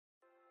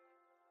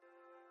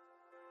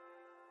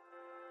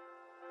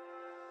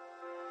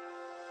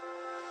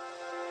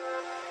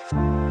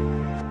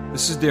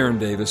This is Darren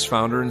Davis,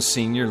 founder and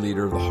senior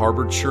leader of the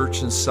Harbor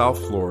Church in South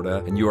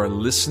Florida, and you are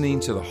listening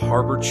to the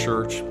Harbor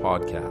Church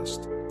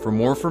podcast. For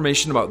more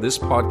information about this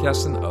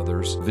podcast and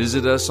others,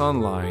 visit us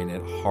online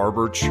at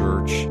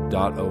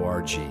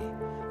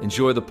harborchurch.org.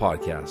 Enjoy the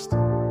podcast.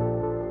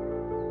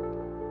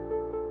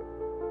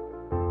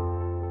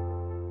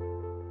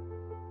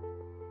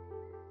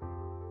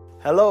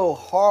 Hello,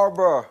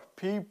 Harbor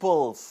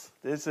peoples.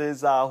 This is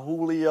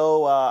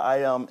Julio. I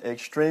am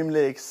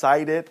extremely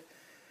excited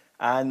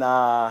and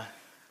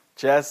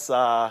just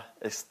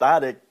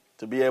ecstatic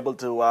to be able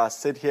to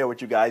sit here with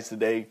you guys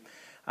today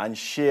and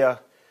share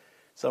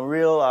some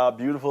real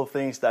beautiful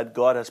things that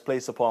God has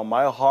placed upon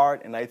my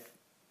heart. And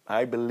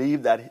I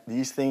believe that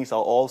these things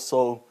are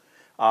also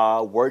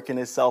working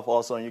itself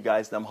also on you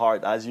guys'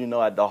 heart. As you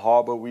know, at the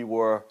Harbor, we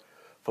were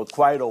for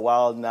quite a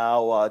while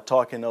now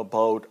talking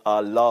about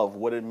love,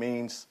 what it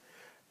means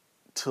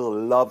to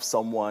love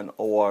someone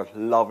or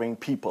loving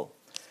people.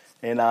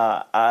 And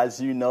as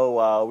you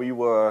know, we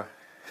were,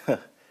 it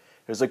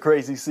was a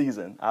crazy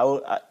season.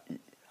 I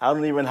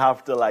don't even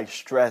have to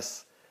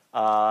stress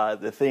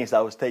the things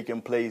that was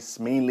taking place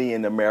mainly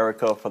in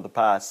America for the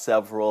past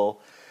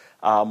several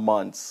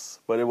months.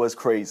 But it was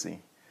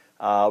crazy.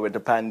 With the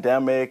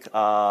pandemic,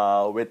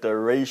 with the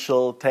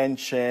racial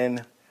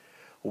tension,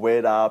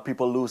 with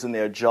people losing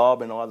their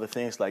job and all the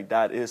things like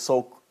that, it's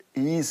so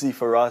easy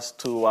for us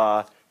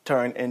to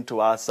turn into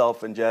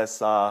ourselves and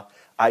just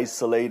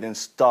isolate and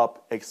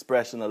stop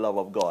expressing the love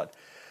of God.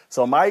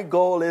 So my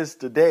goal is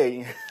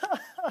today,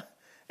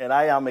 and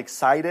I am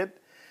excited,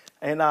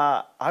 and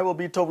I will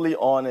be totally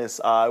honest.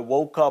 I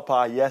woke up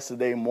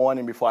yesterday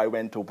morning before I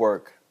went to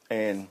work,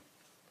 and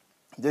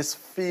this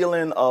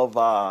feeling of,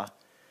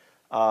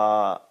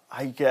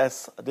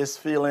 this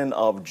feeling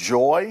of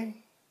joy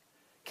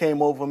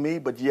came over me,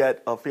 but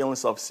yet a feeling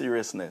of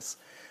seriousness.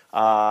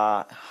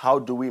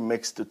 How do we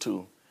mix the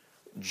two?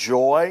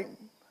 Joy,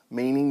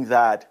 meaning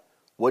that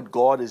what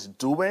God is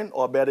doing,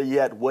 or better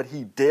yet, what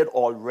he did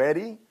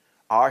already,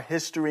 our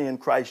history in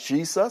Christ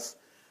Jesus,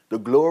 the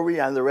glory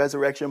and the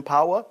resurrection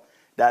power,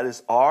 that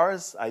is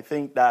ours. I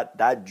think that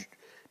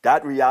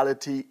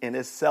reality in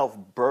itself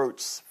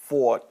births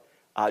forth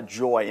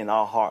joy in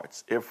our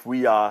hearts if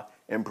we are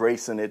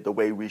embracing it the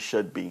way we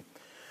should be.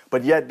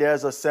 But yet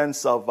there's a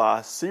sense of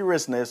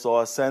seriousness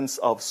or a sense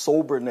of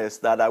soberness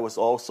that I was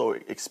also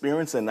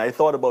experiencing. I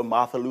thought about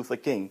Martin Luther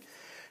King.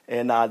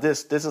 And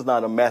this is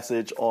not a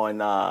message on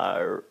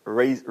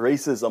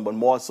racism, but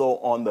more so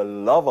on the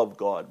love of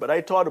God. But I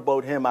thought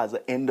about him as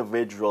an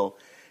individual,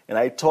 and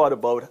I thought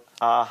about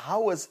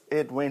how was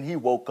it when he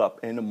woke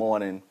up in the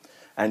morning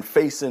and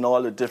facing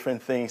all the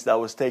different things that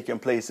was taking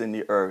place in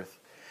the earth.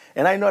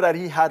 And I know that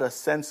he had a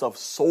sense of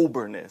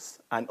soberness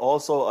and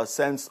also a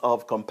sense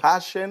of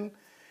compassion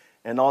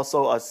and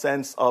also a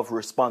sense of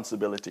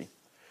responsibility.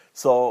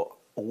 So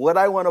what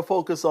I want to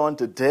focus on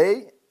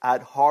today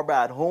at Harbor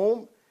at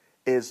Home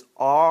is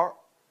our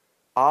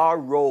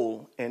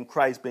role in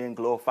Christ being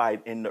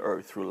glorified in the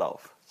earth through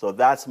love. So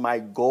that's my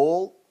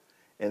goal,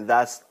 and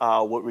that's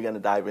what we're going to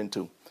dive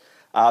into.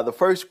 The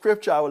first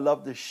scripture I would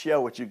love to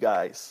share with you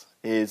guys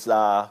is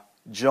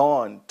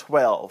John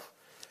 12,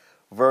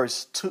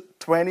 verse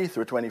 20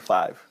 through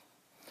 25.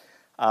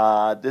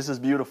 This is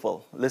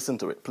beautiful. Listen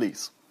to it,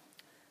 please.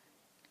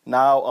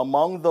 Now,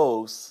 among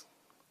those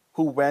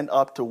who went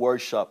up to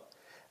worship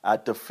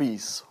at the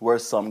feast were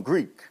some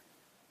Greek.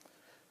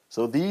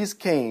 So these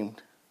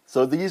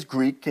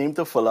Greek came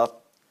to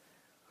Philip,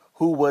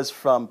 who was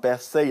from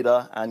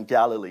Bethsaida and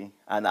Galilee,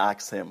 and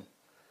asked him,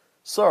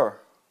 "Sir,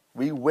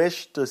 we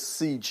wish to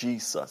see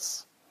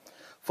Jesus."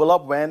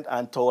 Philip went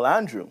and told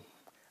Andrew.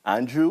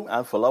 Andrew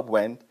and Philip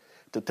went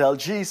to tell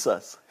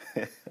Jesus.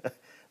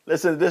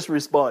 Listen to this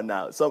response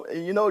now. So,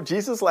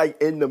 Jesus,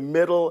 in the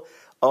middle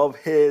of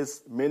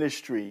his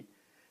ministry,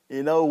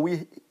 he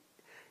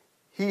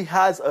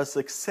has a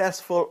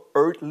successful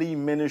earthly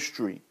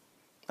ministry.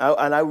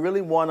 And I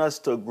really want us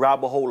to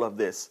grab a hold of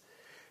this.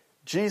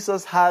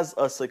 Jesus has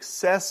a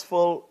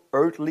successful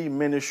earthly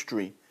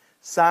ministry.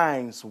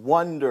 Signs,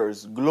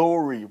 wonders,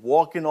 glory,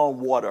 walking on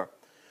water.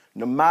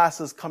 The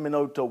masses coming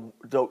out to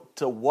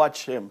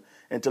watch him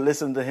and to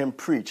listen to him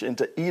preach and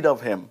to eat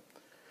of him.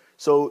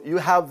 So you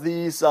have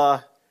these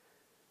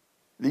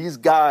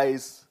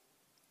guys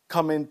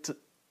coming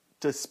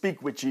to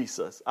speak with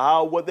Jesus.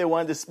 What they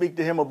wanted to speak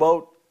to him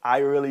about, I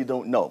really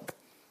don't know.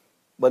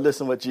 But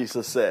listen what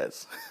Jesus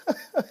says.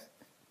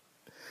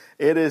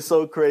 It is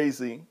so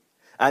crazy.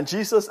 And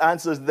Jesus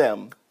answers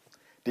them,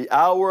 "The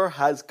hour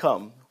has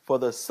come for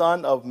the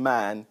Son of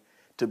Man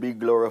to be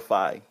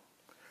glorified.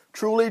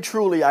 Truly,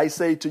 truly, I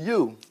say to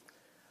you,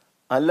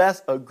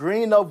 unless a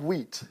grain of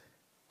wheat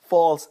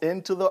falls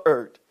into the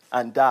earth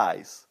and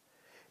dies,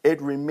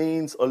 it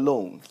remains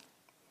alone.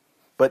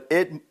 But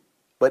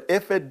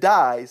if it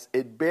dies,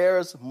 it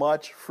bears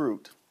much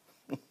fruit."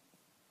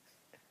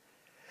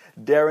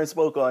 Darren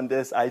spoke on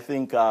this, I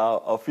think,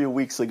 a few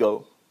weeks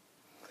ago.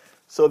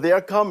 So they're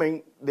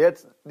coming,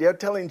 they're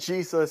telling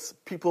Jesus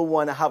people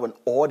want to have an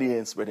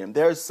audience with him.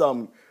 There's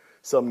some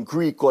some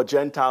Greek or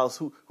Gentiles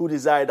who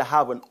desire to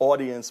have an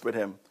audience with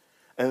him.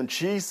 And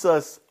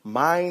Jesus'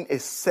 mind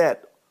is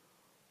set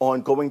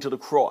on going to the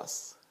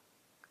cross.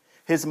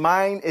 His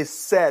mind is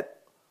set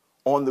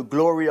on the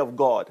glory of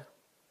God.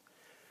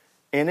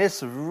 And it's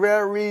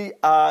very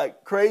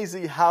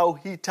crazy how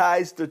he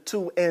ties the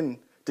two in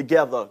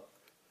together.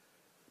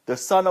 The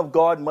Son of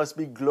God must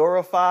be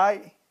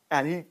glorified,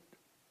 and he,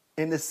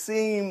 in the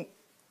same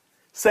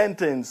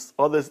sentence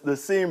or the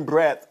same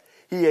breath,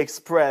 he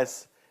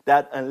expressed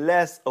that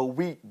unless a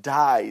wheat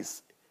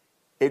dies,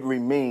 it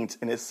remains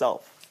in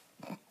itself.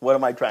 What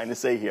am I trying to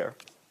say here?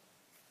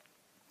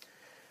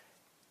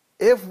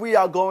 If we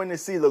are going to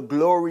see the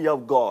glory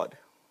of God,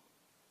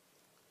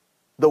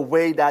 the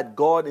way that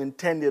God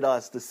intended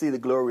us to see the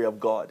glory of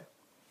God,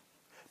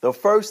 the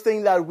first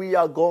thing that we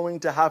are going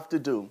to have to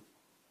do,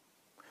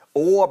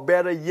 or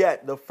better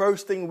yet, the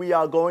first thing we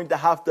are going to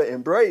have to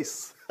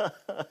embrace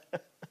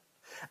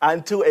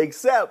and to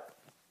accept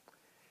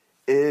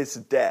is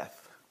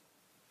death.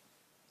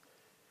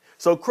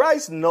 So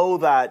Christ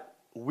knows that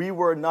we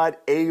were not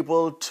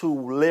able to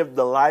live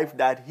the life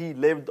that he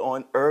lived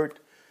on earth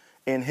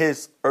in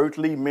his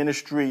earthly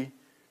ministry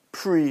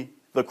pre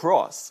the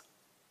cross.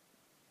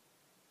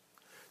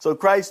 So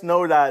Christ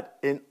knows that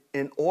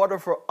in order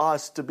for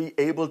us to be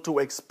able to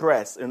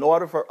express, in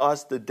order for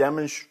us to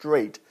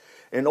demonstrate,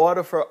 in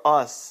order for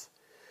us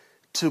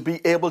to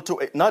be able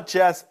to not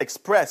just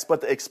express,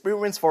 but to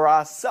experience for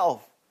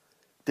ourselves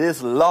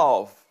this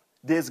love,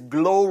 this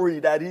glory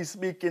that he's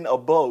speaking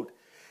about,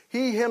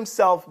 he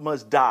himself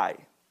must die.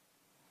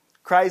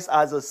 Christ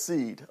as a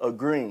seed, a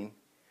grain,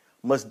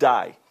 must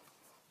die.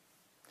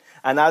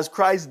 And as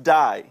Christ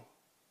died,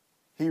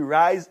 he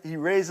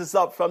raises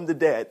up from the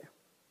dead.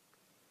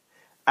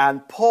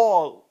 And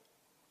Paul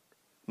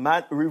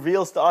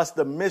reveals to us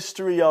the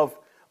mystery of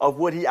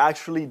what he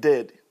actually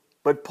did.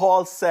 But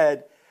Paul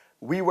said,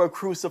 we were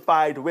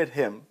crucified with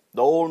him,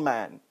 the old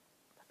man,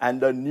 and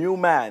the new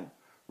man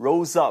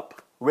rose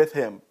up with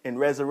him in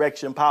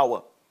resurrection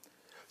power.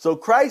 So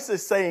Christ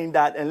is saying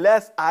that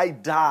unless I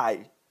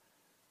die,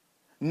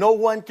 no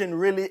one can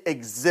really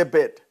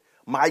exhibit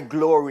my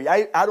glory.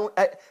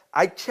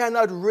 I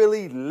cannot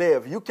really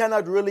live. You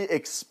cannot really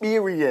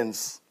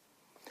experience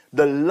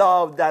the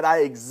love that I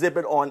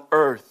exhibit on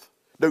earth,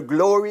 the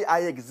glory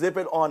I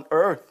exhibit on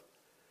earth,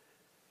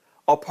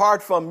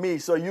 apart from me.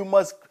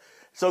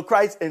 So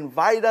Christ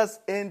invites us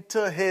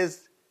into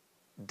his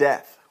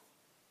death.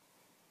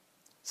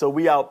 So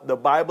the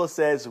Bible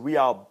says we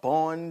are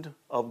born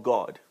of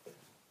God.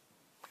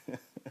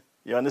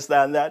 You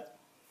understand that?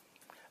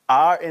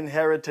 Our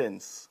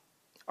inheritance,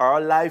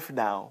 our life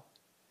now,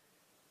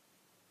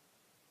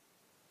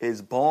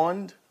 is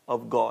born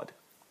of God.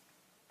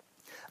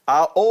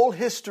 Our old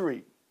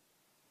history,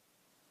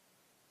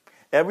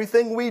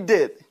 everything we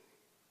did,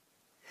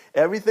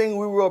 everything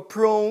we were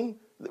prone,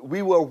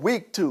 we were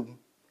weak to,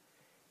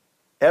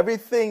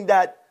 everything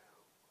that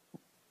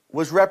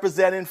was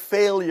representing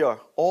failure,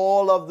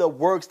 all of the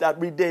works that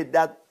we did,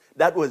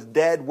 that was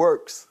dead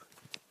works,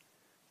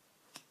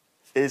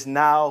 is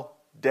now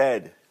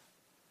dead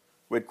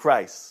with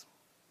Christ,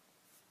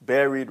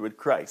 buried with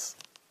Christ.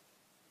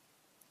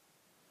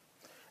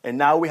 And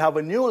now we have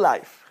a new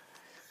life.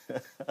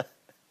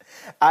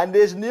 And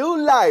this new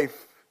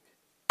life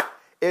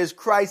is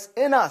Christ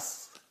in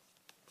us.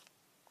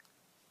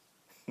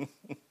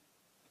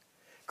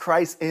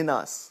 Christ in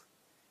us.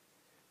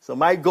 So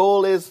my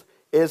goal is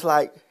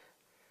like,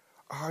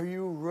 are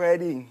you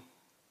ready?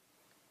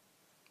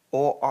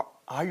 Or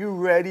are you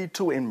ready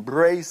to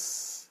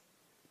embrace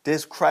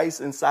this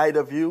Christ inside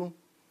of you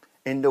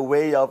in the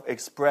way of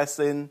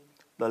expressing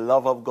the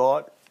love of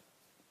God?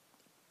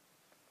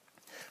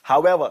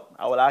 However,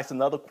 I will ask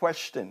another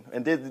question,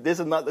 and this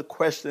is not the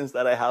questions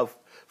that I have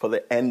for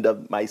the end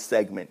of my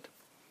segment,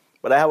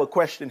 but I have a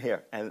question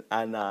here, and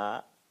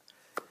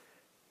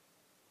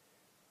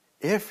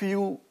if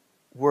you're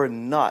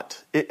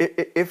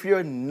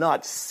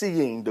not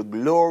seeing the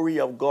glory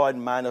of God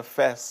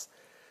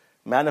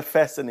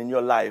manifesting in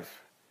your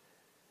life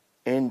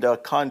in the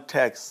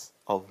context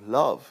of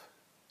love,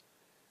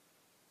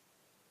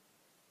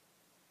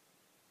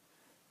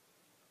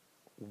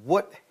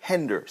 what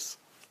hinders?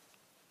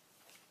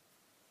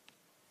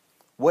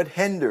 What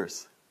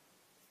hinders?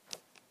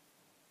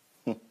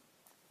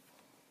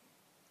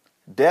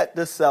 Death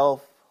to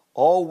self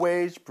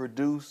always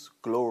produce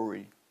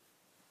glory.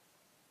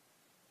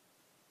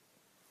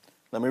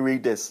 Let me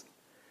read this.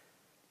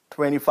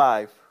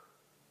 25.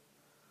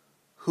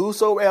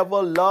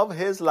 Whosoever loves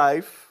his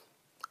life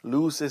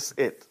loses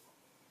it.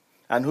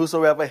 And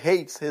whosoever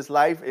hates his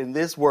life in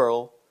this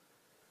world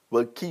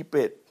will keep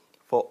it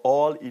for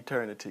all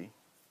eternity.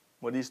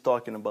 What he's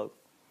talking about.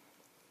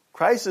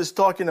 Christ is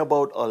talking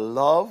about a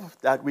love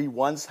that we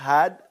once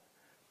had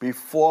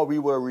before we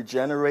were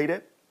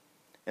regenerated.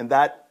 And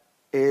that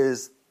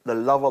is the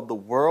love of the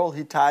world.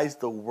 He ties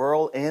the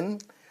world in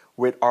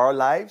with our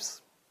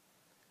lives.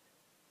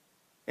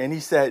 And he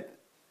said,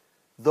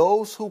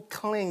 those who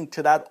cling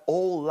to that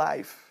old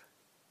life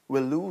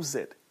will lose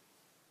it.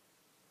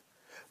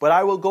 But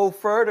I will go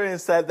further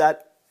and say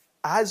that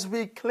as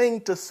we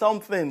cling to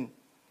something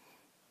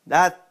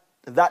that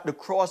the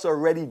cross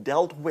already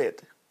dealt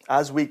with,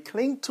 as we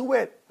cling to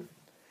it,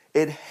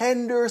 it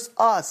hinders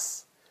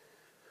us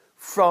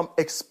from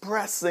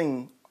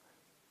expressing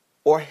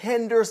or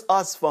hinders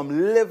us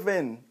from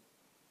living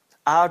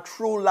our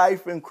true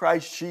life in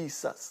Christ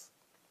Jesus.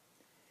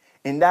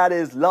 And that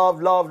is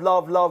love, love,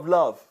 love, love,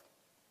 love.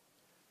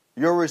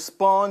 Your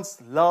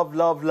response, love,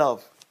 love,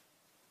 love.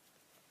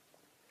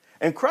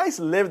 And Christ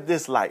lived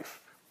this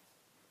life.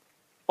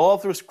 All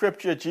through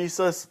Scripture,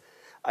 Jesus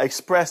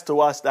expressed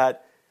to us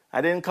that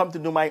I didn't come to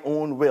do my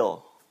own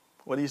will.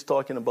 What he's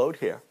talking about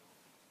here.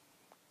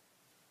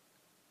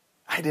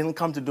 I didn't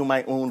come to do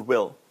my own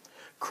will.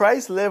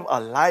 Christ lived a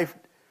life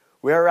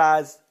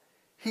whereas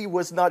he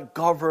was not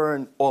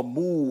governed or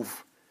moved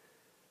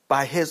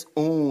by his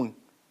own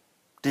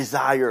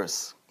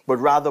desires, but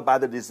rather by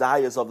the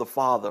desires of the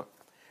Father.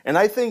 And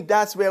I think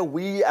that's where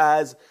we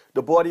as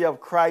the body of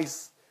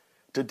Christ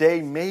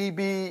today may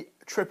be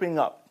tripping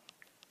up.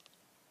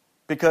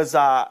 Because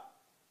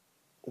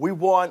we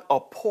want a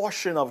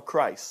portion of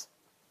Christ,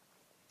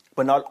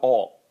 but not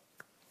all.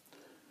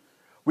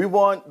 We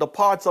want the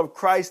parts of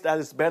Christ that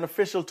is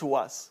beneficial to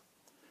us.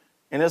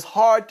 And it's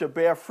hard to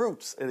bear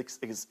fruits,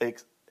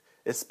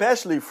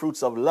 especially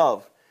fruits of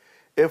love,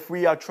 if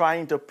we are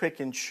trying to pick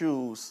and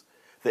choose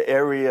the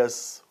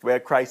areas where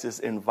Christ is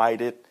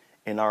invited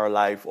in our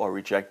life or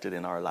rejected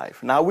in our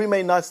life. Now, we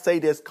may not say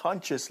this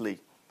consciously,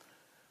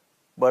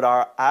 but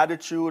our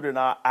attitude and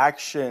our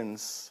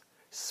actions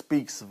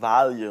speaks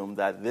volume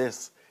that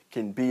this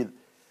can be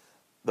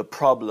the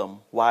problem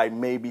why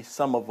maybe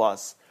some of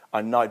us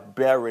are not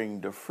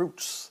bearing the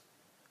fruits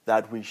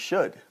that we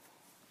should.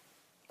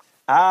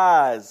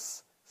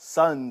 As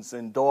sons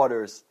and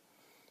daughters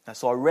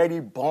that's already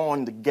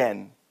born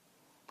again,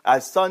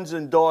 as sons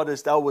and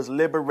daughters that was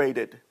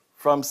liberated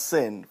from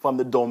sin, from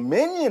the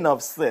dominion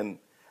of sin,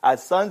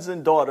 as sons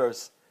and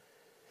daughters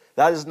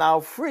that is now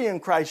free in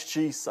Christ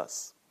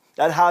Jesus,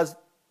 that has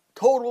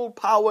total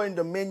power and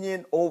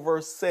dominion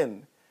over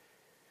sin.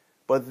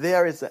 But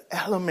there is an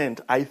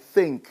element, I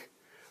think,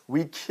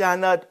 we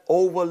cannot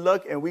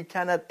overlook and we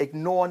cannot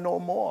ignore no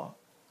more.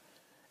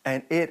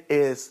 And it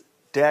is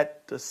death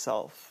to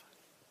self.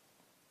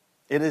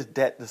 It is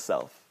death to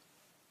self.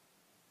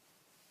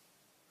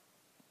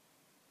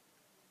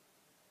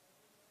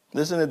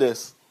 Listen to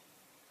this.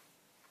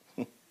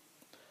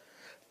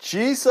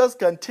 Jesus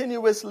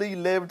continuously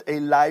lived a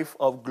life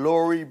of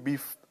glory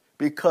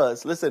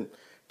because, listen,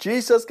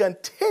 Jesus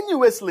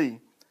continuously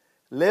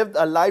lived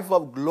a life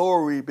of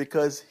glory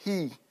because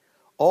he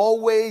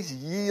always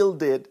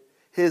yielded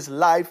his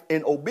life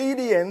in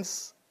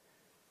obedience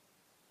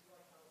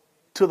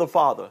to the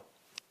Father.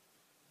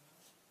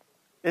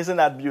 Isn't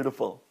that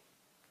beautiful?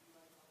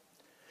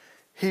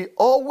 He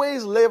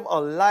always lived a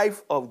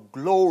life of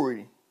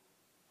glory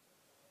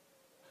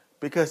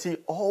because he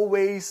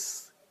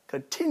always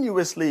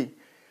continuously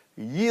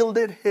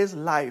yielded his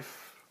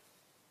life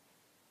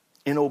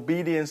in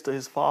obedience to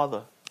his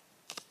Father.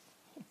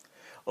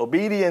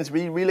 Obedience,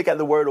 we look at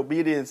the word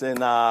obedience and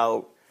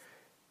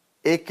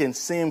it can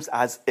seem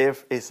as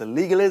if it's a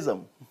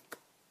legalism.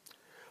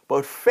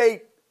 But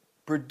faith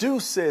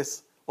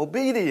produces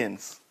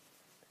obedience.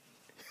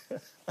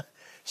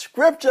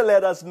 Scripture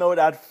let us know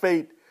that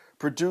faith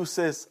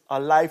produces a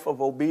life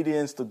of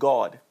obedience to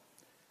God.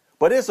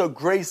 But it's a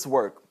grace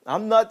work.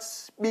 I'm not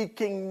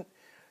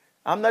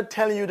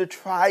telling you to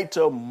try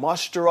to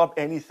muster up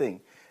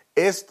anything.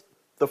 It's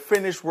the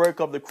finished work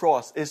of the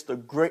cross. It's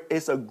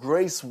a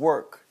grace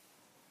work.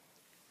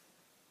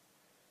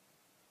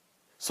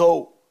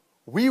 So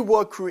we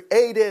were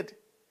created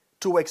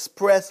to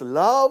express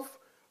love.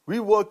 We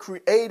were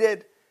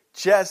created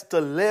just to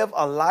live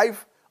a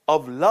life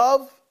of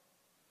love.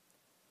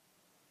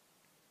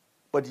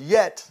 But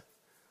yet,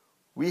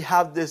 we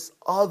have this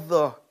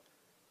other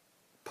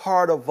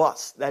part of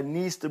us that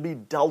needs to be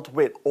dealt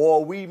with.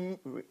 Or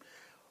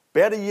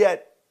better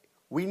yet,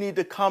 we need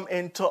to come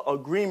into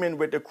agreement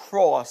with the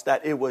cross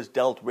that it was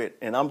dealt with.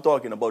 And I'm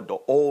talking about the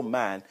old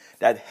man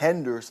that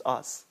hinders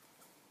us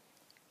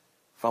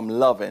from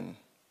loving,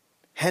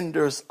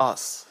 hinders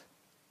us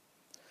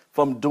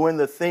from doing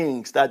the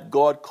things that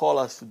God called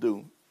us to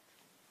do.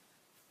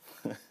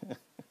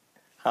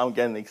 I'm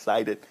getting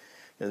excited.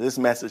 This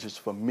message is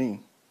for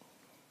me.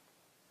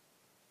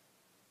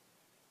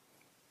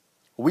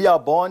 We are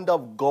born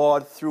of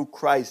God through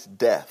Christ's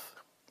death,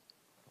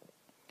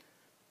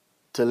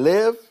 to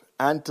live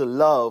and to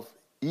love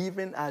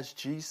even as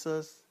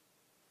Jesus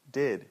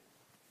did.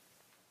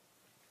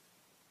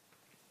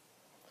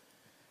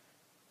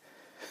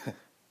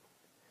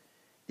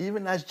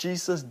 Even as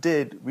Jesus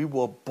did, we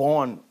were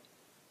born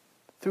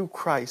through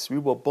Christ. We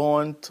were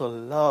born to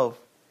love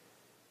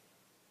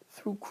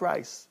through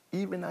Christ,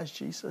 even as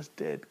Jesus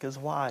did. Because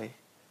why?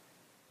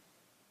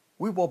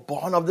 We were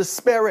born of the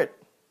Spirit.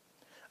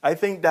 I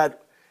think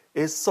that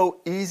it's so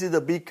easy to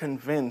be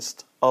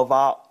convinced of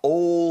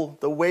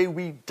the way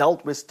we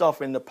dealt with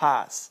stuff in the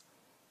past.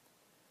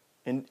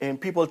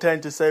 And people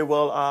tend to say,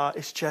 well,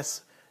 it's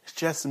just It's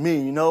just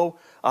me,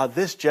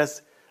 this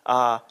just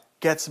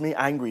gets me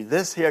angry.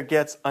 This here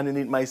gets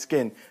underneath my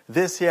skin.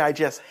 This here, I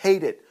just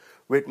hate it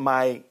with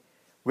a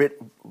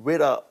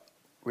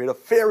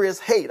furious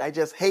hate. I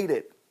just hate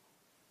it.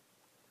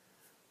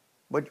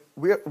 But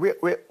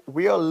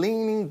we are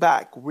leaning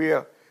back.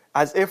 We're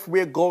as if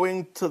we're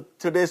going to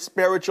this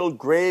spiritual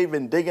grave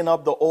and digging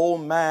up the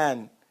old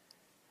man.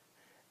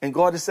 And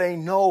God is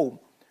saying,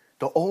 no,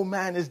 the old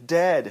man is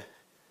dead.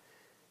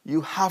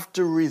 You have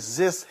to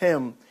resist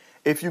him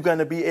if you're going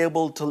to be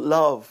able to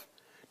love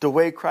the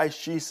way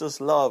Christ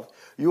Jesus loved.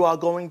 You are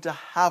going to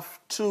have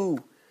to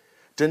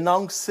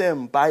denounce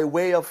him by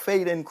way of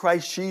faith in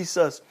Christ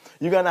Jesus.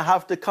 You're going to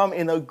have to come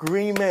in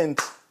agreement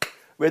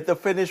with the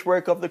finished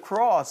work of the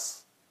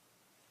cross.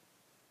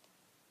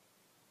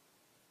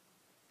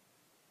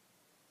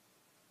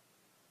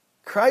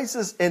 Christ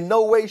is in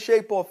no way,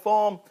 shape, or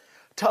form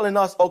telling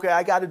us, okay,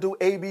 I got to do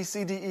A, B,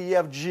 C, D, E,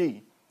 F,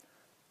 G.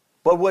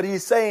 But what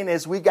he's saying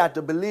is we got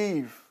to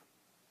believe.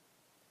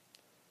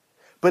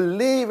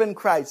 Believe in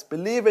Christ.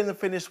 Believe in the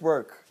finished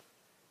work.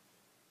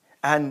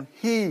 And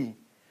he,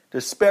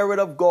 the Spirit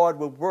of God,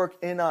 will work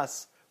in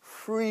us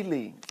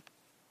freely.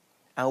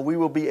 And we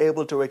will be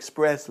able to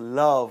express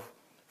love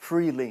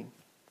freely.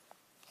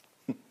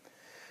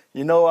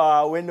 When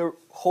the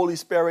Holy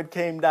Spirit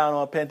came down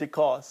on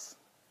Pentecost,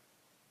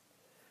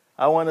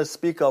 I want to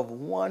speak of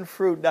one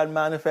fruit that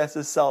manifests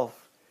itself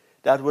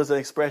that was an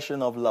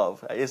expression of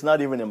love. It's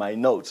not even in my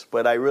notes,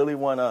 but I really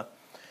want to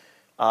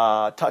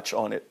touch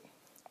on it.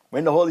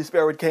 When the Holy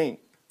Spirit came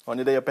on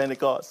the day of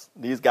Pentecost,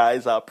 these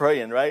guys are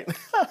praying, right?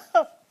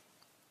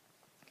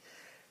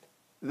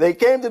 They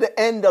came to the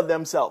end of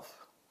themselves.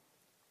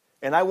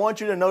 And I want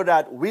you to know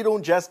that we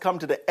don't just come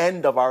to the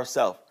end of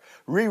ourselves.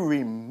 We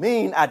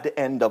remain at the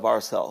end of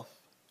ourselves.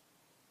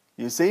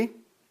 You see?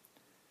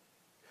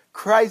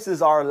 Christ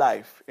is our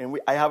life. And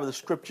I have the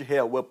scripture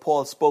here where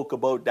Paul spoke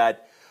about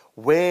that.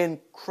 When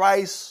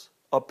Christ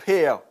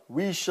appear,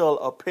 we shall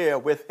appear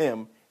with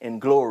him in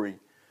glory.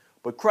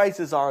 But Christ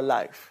is our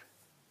life.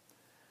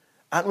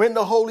 And when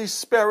the Holy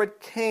Spirit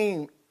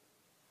came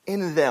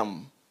in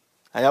them,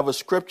 I have a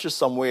scripture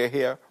somewhere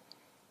here.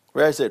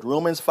 Where is it?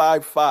 Romans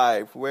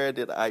 5:5. Where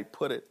did I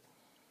put it?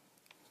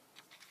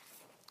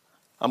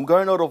 I'm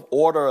going out of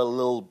order a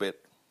little bit.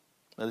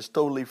 That is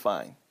totally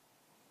fine.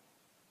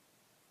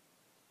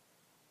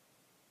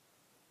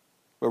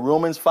 But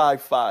Romans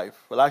 5:5.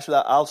 Well, actually,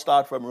 I'll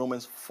start from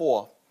Romans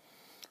 4.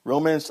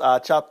 Romans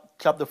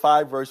chapter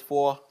 5, verse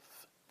 4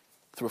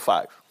 through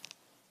 5.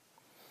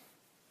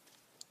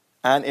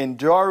 And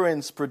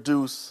endurance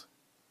produce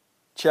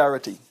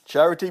charity.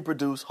 Charity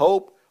produce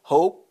hope.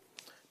 Hope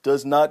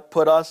does not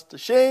put us to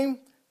shame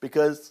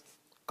because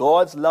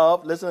God's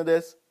love, listen to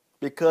this,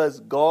 because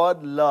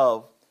God's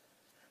love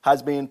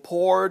has been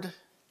poured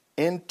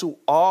into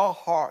our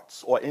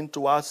hearts or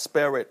into our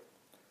spirit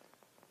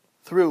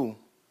through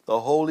the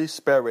Holy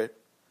Spirit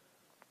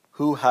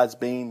who has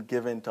been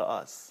given to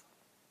us.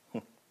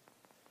 You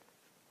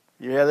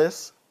hear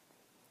this?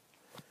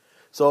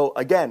 So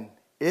again,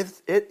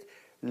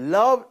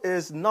 love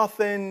is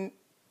nothing,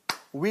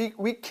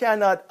 we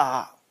cannot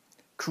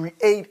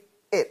create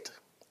it.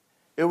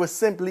 It was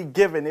simply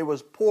given. It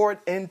was poured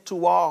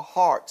into our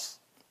hearts.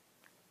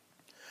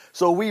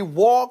 So we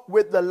walk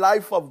with the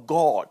life of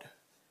God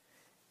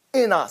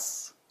in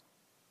us.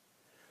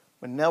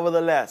 But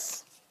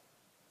nevertheless,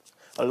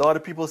 a lot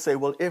of people say,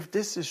 well, if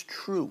this is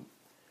true,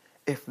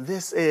 if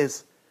this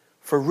is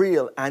for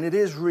real, and it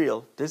is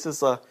real, this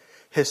is a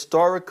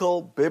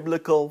historical,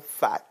 biblical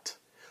fact.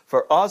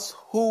 For us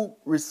who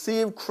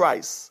receive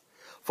Christ,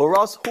 for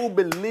us who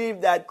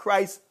believe that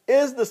Christ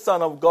is the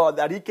Son of God,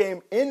 that he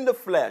came in the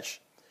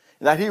flesh,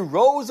 that he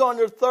rose on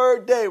the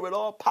third day with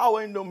all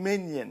power and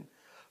dominion.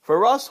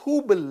 For us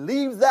who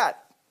believe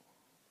that,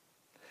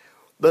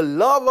 the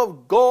love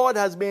of God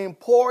has been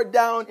poured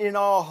down in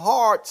our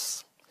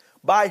hearts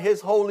by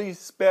his Holy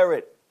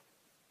Spirit.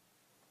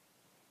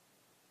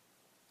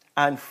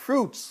 And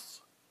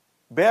fruits,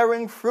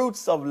 bearing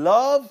fruits of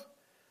love,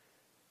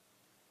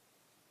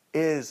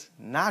 is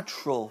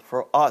natural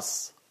for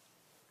us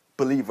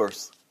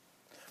believers.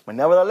 But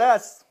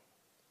nevertheless,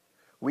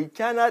 we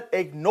cannot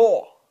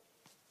ignore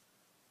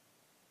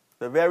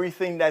the very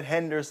thing that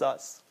hinders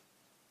us.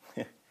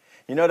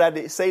 You know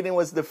that Satan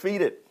was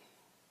defeated.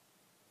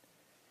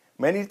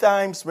 Many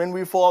times when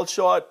we fall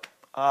short,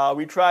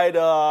 we try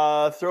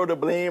to throw the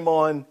blame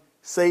on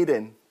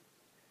Satan.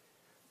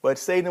 But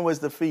Satan was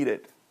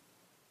defeated.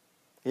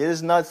 It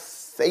is not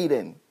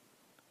Satan.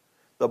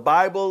 The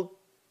Bible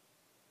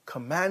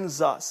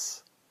commands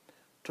us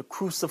to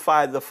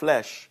crucify the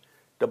flesh.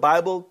 The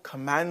Bible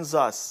commands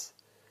us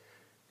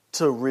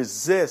to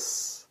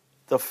resist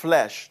the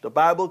flesh. The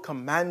Bible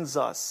commands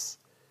us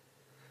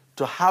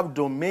to have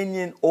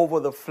dominion over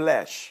the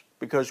flesh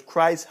because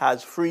Christ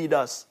has freed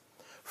us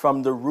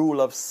from the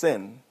rule of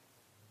sin.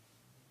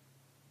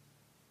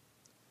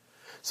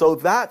 So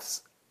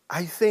that's,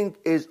 I think,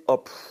 is a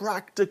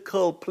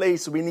practical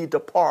place we need to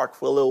park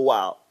for a little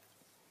while.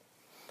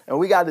 And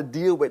we got to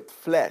deal with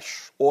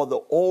flesh or the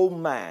old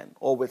man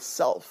or with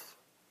self.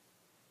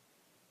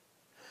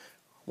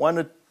 want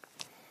to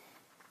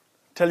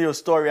tell you a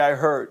story I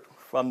heard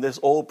from this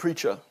old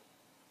preacher.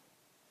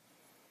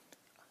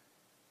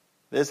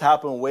 This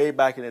happened way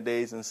back in the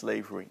days in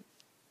slavery.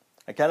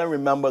 I cannot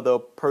remember the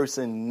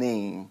person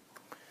name,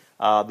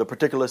 the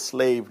particular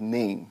slave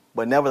name,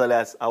 but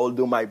nevertheless, I will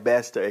do my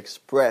best to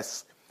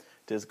express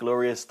this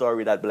glorious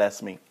story that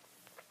blessed me.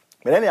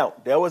 But anyhow,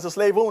 there was a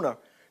slave owner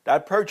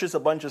that purchased a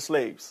bunch of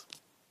slaves.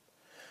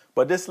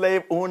 But this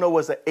slave owner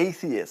was an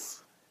atheist.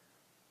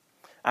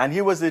 And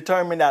he was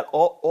determined that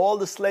all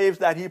the slaves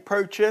that he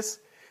purchased,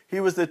 he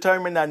was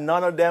determined that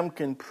none of them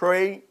can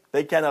pray.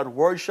 They cannot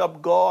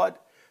worship God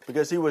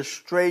because he was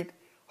straight,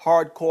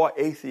 hardcore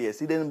atheist.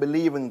 He didn't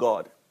believe in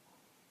God.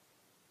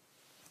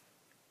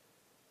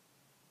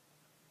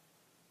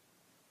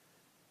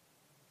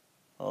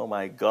 Oh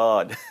my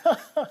God.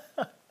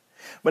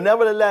 But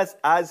nevertheless,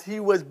 as he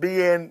was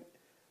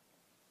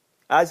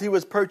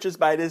purchased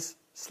by this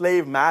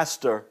slave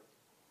master,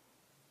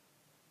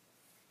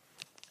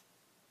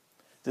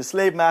 the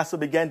slave master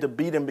began to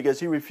beat him because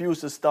he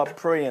refused to stop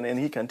praying, and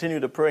he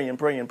continued to pray and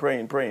pray and pray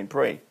and pray and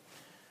pray.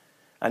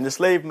 And the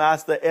slave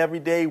master every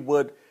day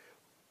will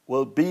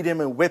beat him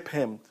and whip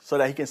him so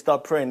that he can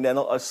stop praying. Then,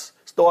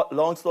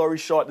 long story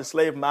short, the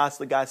slave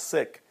master got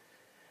sick,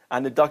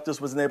 and the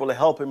doctors wasn't able to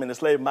help him. And the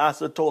slave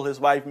master told his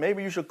wife,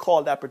 maybe you should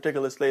call that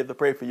particular slave to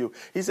pray for you.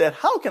 He said,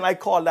 how can I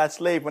call that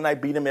slave when I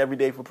beat him every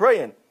day for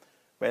praying?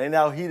 But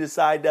now he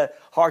decided to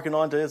hearken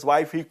on to his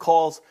wife. He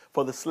calls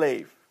for the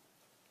slave.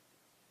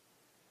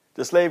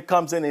 The slave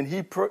comes in and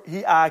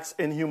he asks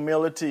in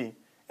humility,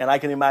 and I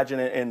can imagine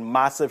in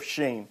massive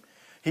shame.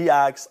 He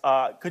asks,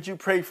 could you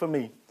pray for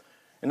me?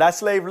 And that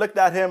slave looked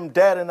at him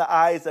dead in the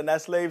eyes, and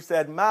that slave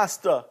said,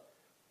 Master,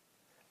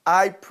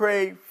 I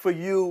pray for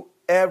you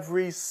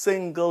every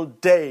single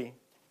day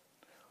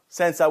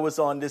since I was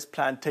on this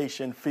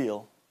plantation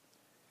field.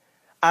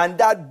 And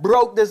that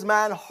broke this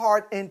man's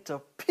heart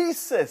into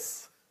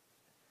pieces.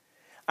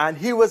 And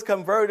he was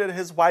converted,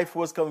 his wife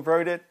was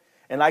converted,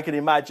 and I can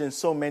imagine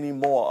so many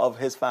more of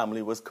his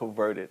family was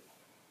converted.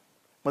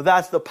 But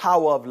that's the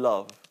power of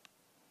love.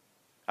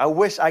 I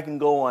wish I can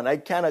go on. I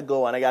cannot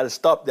go on. I got to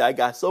stop there. I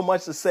got so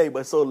much to say,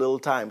 but so little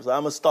time. So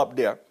I'm going to stop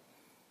there.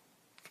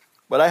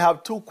 But I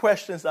have two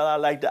questions that I'd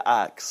like to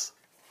ask.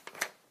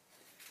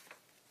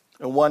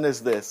 And one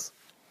is this.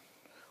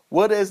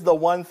 What is the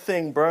one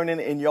thing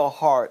burning in your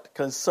heart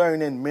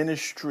concerning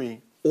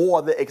ministry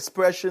or the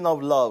expression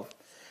of love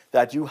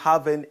that you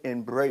haven't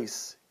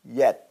embraced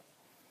yet?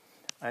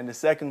 And the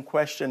second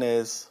question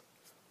is,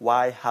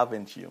 why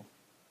haven't you?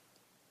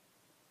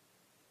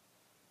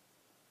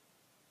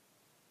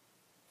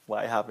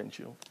 Why haven't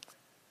you?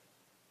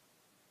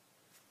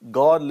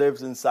 God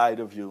lives inside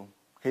of you.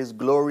 His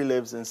glory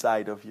lives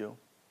inside of you.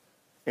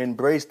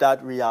 Embrace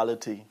that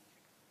reality.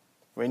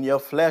 When your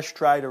flesh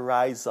tries to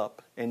rise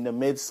up in the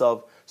midst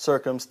of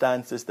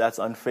circumstances that's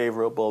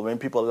unfavorable, when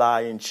people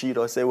lie and cheat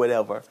or say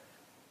whatever,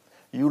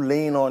 you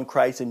lean on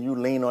Christ and you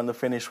lean on the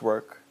finished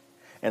work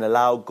and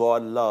allow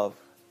God's love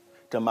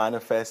to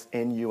manifest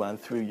in you and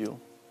through you.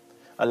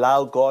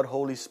 Allow God,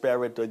 Holy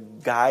Spirit, to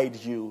guide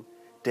you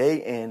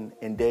day in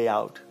and day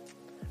out.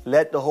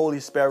 Let the Holy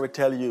Spirit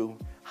tell you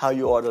how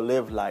you ought to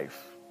live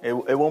life.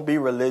 It won't be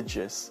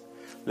religious.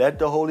 Let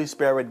the Holy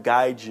Spirit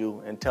guide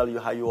you and tell you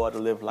how you ought to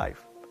live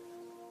life.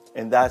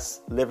 And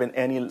that's living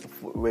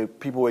with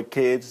people with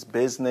kids,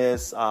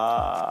 business,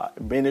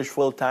 ministry,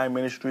 full-time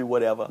ministry,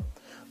 whatever.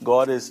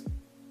 God is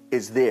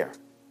there.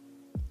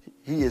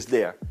 He is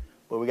there.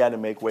 But we got to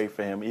make way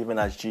for him, even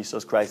as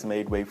Jesus Christ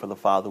made way for the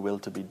Father's will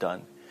to be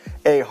done.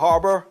 Hey,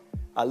 Harbor,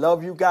 I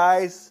love you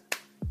guys.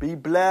 Be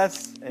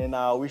blessed,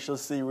 and we shall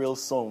see real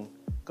soon.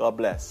 God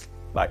bless.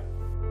 Bye.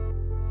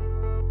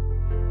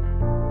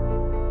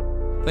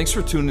 Thanks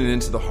for tuning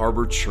into the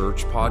Harbor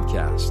Church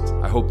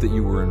podcast. I hope that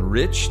you were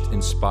enriched,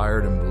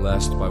 inspired, and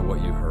blessed by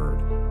what you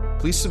heard.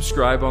 Please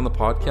subscribe on the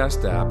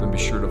podcast app and be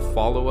sure to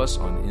follow us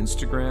on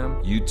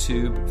Instagram,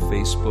 YouTube,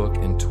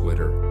 Facebook, and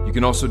Twitter. You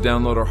can also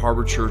download our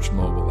Harbor Church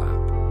mobile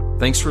app.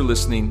 Thanks for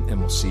listening, and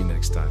we'll see you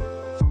next time.